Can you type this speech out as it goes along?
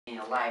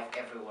your life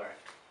everywhere.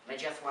 And I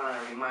just want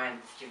to remind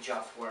Steve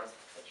Jobs' words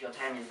that your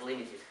time is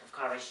limited. Have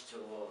courage to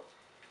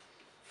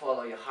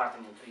follow your heart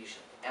and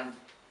intuition. And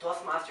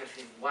Toastmasters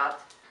is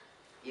what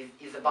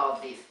is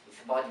about this.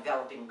 It's about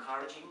developing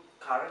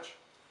courage.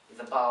 It's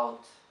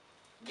about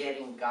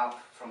getting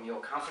up from your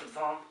comfort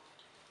zone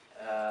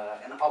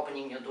and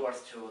opening your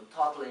doors to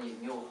totally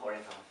new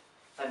horizons.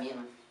 So, I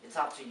mean, it's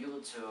up to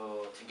you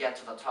to get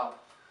to the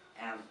top,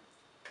 and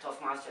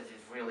Toastmasters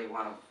is really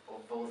one of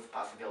those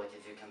possibilities.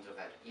 You can do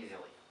that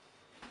easily.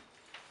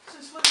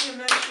 Since Lydia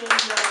mentioned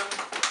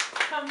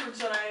comfort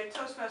zone, I had a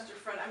Toastmaster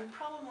friend. I'm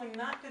probably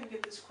not going to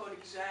get this quote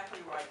exactly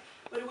right,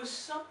 but it was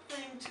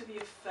something to the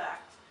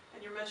effect,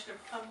 and your mention of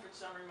comfort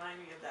zone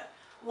reminded me of that.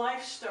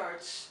 Life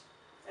starts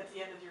at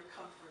the end of your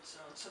comfort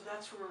zone, so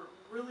that's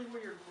really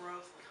where your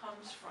growth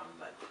comes from.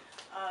 But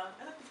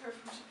I'd like to hear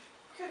from you.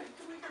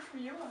 Could we hear from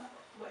you?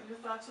 What your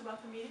thoughts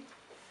about the meeting?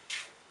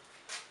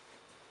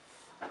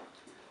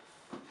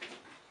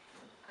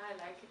 I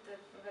like it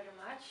very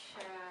much.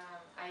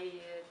 I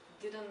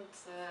didn't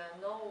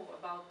know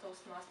about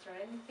Toastmaster or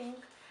anything.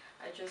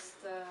 I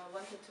just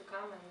wanted to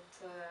come and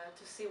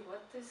to see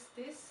what is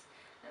this,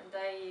 and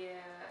I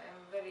am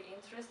very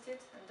interested,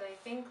 and I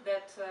think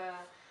that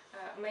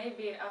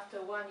maybe after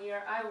 1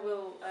 year I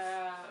will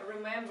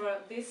remember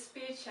this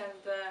speech, and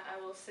I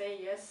will say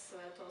yes,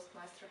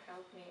 Toastmaster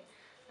helped me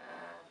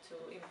to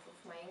improve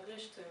my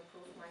English, to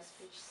improve my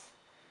speeches,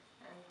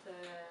 and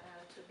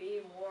to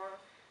be more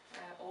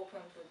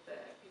open with the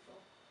people.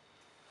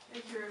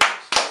 Thank you very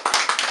much.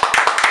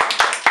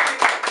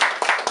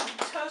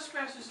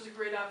 Toastmasters is a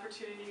great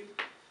opportunity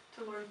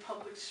to learn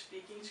public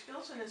speaking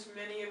skills, and as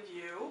many of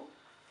you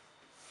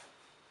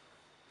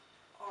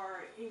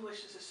are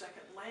English as a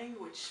second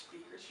language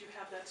speakers, you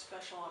have that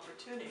special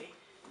opportunity.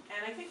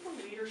 And I think the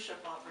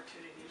leadership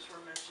opportunities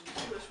were mentioned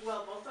too as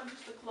well, both on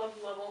just the club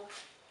level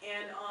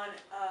and on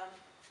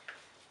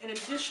an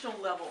additional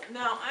level.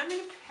 Now, I'm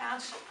going to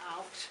pass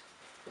out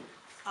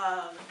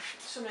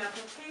some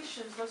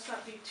applications. Let's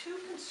not be too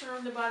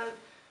concerned about it.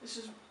 This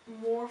is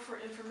more for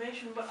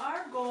information, but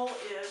our goal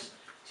is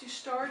to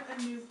start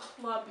a new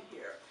club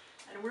here.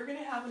 And we're going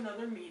to have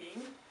another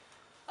meeting.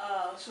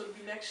 So it'll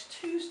be next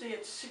Tuesday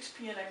at 6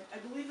 p.m. I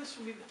believe this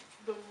will be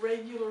the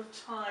regular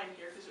time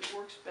here because it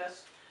works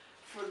best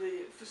for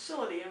the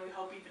facility, and we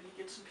hope even to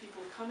get some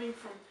people coming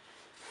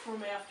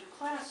from after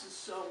classes.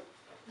 So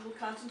we'll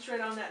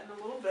concentrate on that in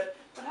a little bit.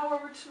 But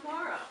however,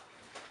 tomorrow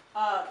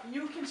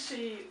you can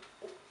see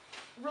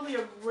really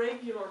a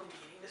regular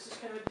meeting. This is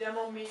kind of a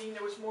demo meeting.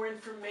 There was more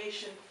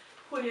information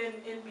put in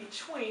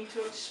between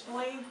to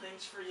explain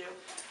things for you.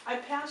 I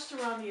passed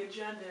around the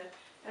agenda,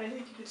 and I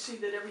think you could see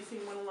that everything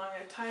went along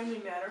in a timely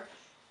manner.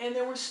 And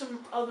there were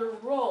some other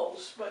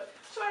roles,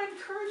 so I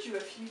encourage you,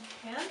 if you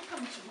can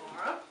come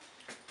tomorrow,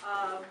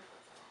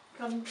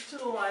 come to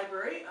the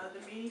library.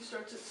 The meeting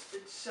starts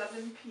at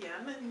 7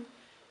 p.m.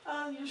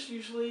 and there's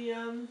usually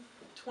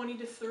 20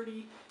 to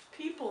 30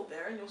 people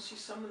there, and you'll see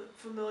some of the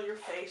familiar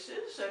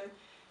faces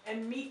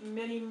and meet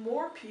many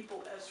more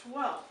people as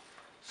well.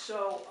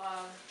 So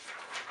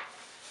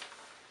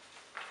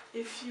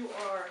if you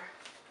are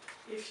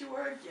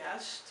a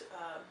guest,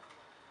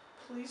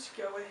 please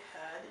go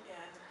ahead,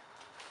 and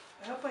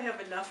I hope I have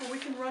enough, or we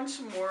can run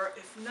some more.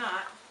 If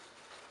not,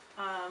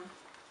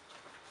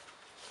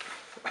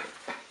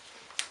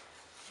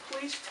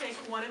 please take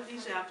one of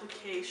these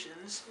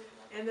applications,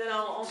 and then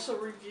I'll also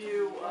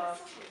review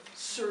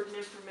certain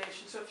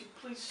information. So if you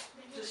please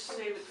just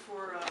save it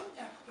for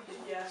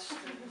the guest.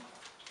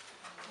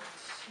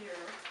 It's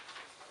here.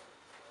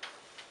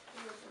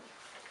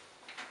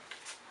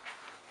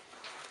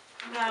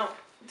 Now,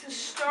 to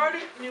start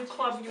a new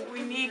club,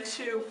 we need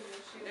to,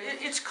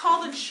 it's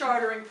called a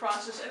chartering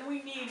process, and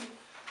we need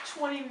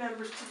 20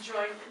 members to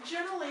join.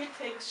 Generally, it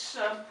takes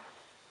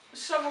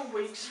several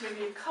weeks,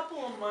 maybe a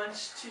couple of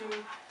months to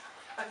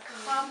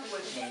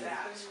accomplish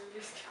that.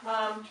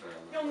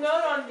 You'll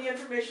note on the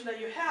information that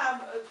you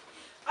have,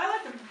 I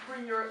like to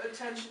bring your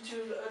attention to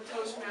the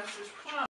Toastmasters prom.